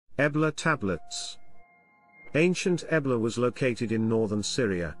Ebla tablets. Ancient Ebla was located in northern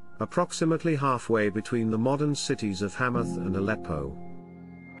Syria, approximately halfway between the modern cities of Hamath and Aleppo.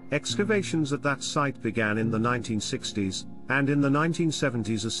 Excavations at that site began in the 1960s, and in the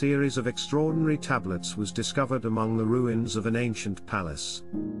 1970s a series of extraordinary tablets was discovered among the ruins of an ancient palace.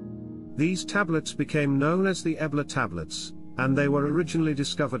 These tablets became known as the Ebla tablets, and they were originally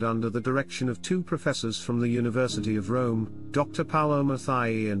discovered under the direction of two professors from the University of Rome, Dr. Paolo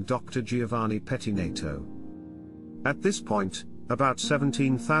Mattei and Dr. Giovanni Pettinato. At this point, about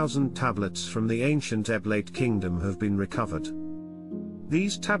 17,000 tablets from the ancient Eblate kingdom have been recovered.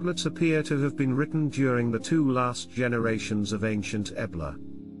 These tablets appear to have been written during the two last generations of ancient Ebla.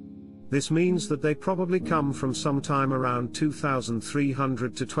 This means that they probably come from sometime around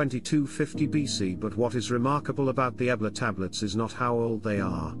 2300 to 2250 BC, but what is remarkable about the Ebla tablets is not how old they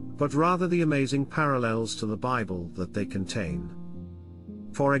are, but rather the amazing parallels to the Bible that they contain.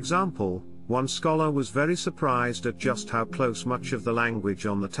 For example, one scholar was very surprised at just how close much of the language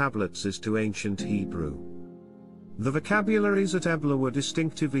on the tablets is to ancient Hebrew. The vocabularies at Ebla were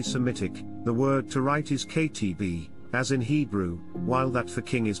distinctively Semitic. The word to write is ktb, as in Hebrew, while that for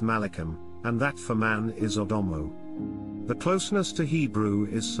king is malachim, and that for man is odomo. The closeness to Hebrew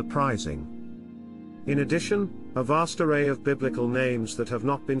is surprising. In addition, a vast array of biblical names that have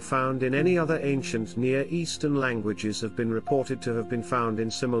not been found in any other ancient Near Eastern languages have been reported to have been found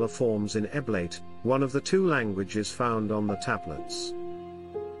in similar forms in Eblate, one of the two languages found on the tablets.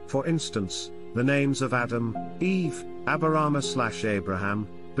 For instance, the names of Adam, Eve, Abraham,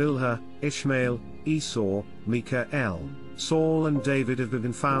 Bilhah, Ishmael, Esau, Mikael, Saul and David have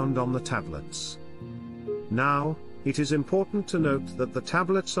been found on the tablets. Now, it is important to note that the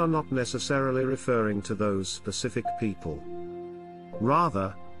tablets are not necessarily referring to those specific people.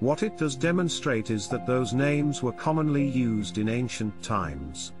 Rather, what it does demonstrate is that those names were commonly used in ancient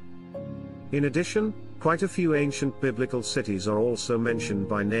times. In addition, quite a few ancient biblical cities are also mentioned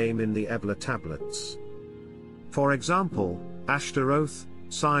by name in the Ebla tablets. For example, Ashtaroth,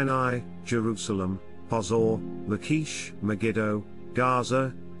 Sinai, Jerusalem, Hazor, Lachish, Megiddo,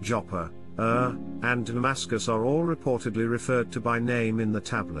 Gaza, Joppa, and Damascus are all reportedly referred to by name in the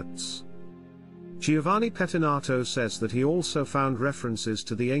tablets. Giovanni Pettinato says that he also found references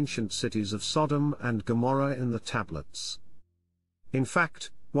to the ancient cities of Sodom and Gomorrah in the tablets. In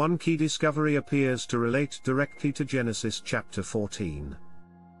fact, one key discovery appears to relate directly to Genesis chapter 14.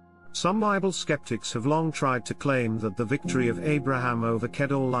 Some Bible skeptics have long tried to claim that the victory of Abraham over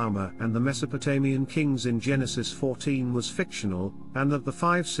Kedorlaomer and the Mesopotamian kings in Genesis 14 was fictional, and that the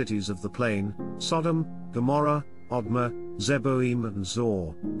 5 cities of the plain, Sodom, Gomorrah, Admah, Zeboim and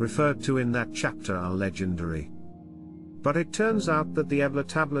Zor, referred to in that chapter are legendary. But it turns out that the Ebla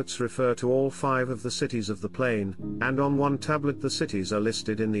tablets refer to all 5 of the cities of the plain, and on one tablet the cities are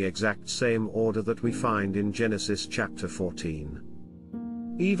listed in the exact same order that we find in Genesis chapter 14.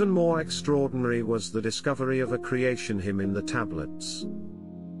 Even more extraordinary was the discovery of a creation hymn in the tablets.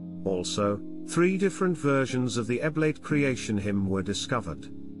 Also, 3 different versions of the Eblate creation hymn were discovered.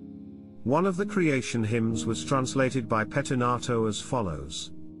 One of the creation hymns was translated by Pettinato as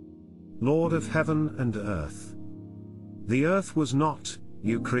follows: Lord of heaven and earth. The earth was not,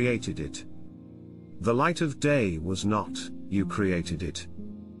 you created it. The light of day was not, you created it.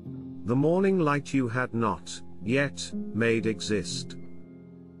 The morning light you had not, yet, made exist.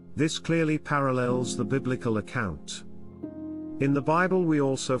 This clearly parallels the biblical account. In the Bible we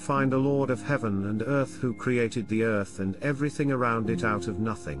also find a Lord of heaven and earth who created the earth and everything around it out of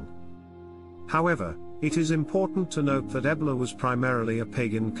nothing. However, it is important to note that Ebla was primarily a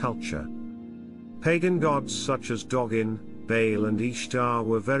pagan culture. Pagan gods such as Dogin, Baal and Ishtar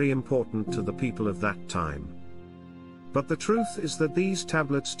were very important to the people of that time. But the truth is that these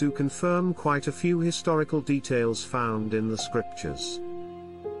tablets do confirm quite a few historical details found in the scriptures.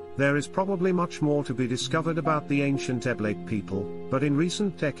 There is probably much more to be discovered about the ancient Eblate people, but in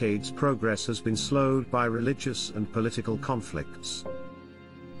recent decades progress has been slowed by religious and political conflicts.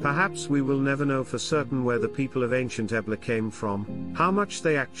 Perhaps we will never know for certain where the people of ancient Ebla came from, how much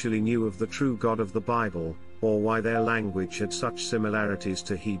they actually knew of the true God of the Bible, or why their language had such similarities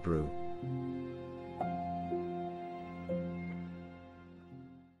to Hebrew.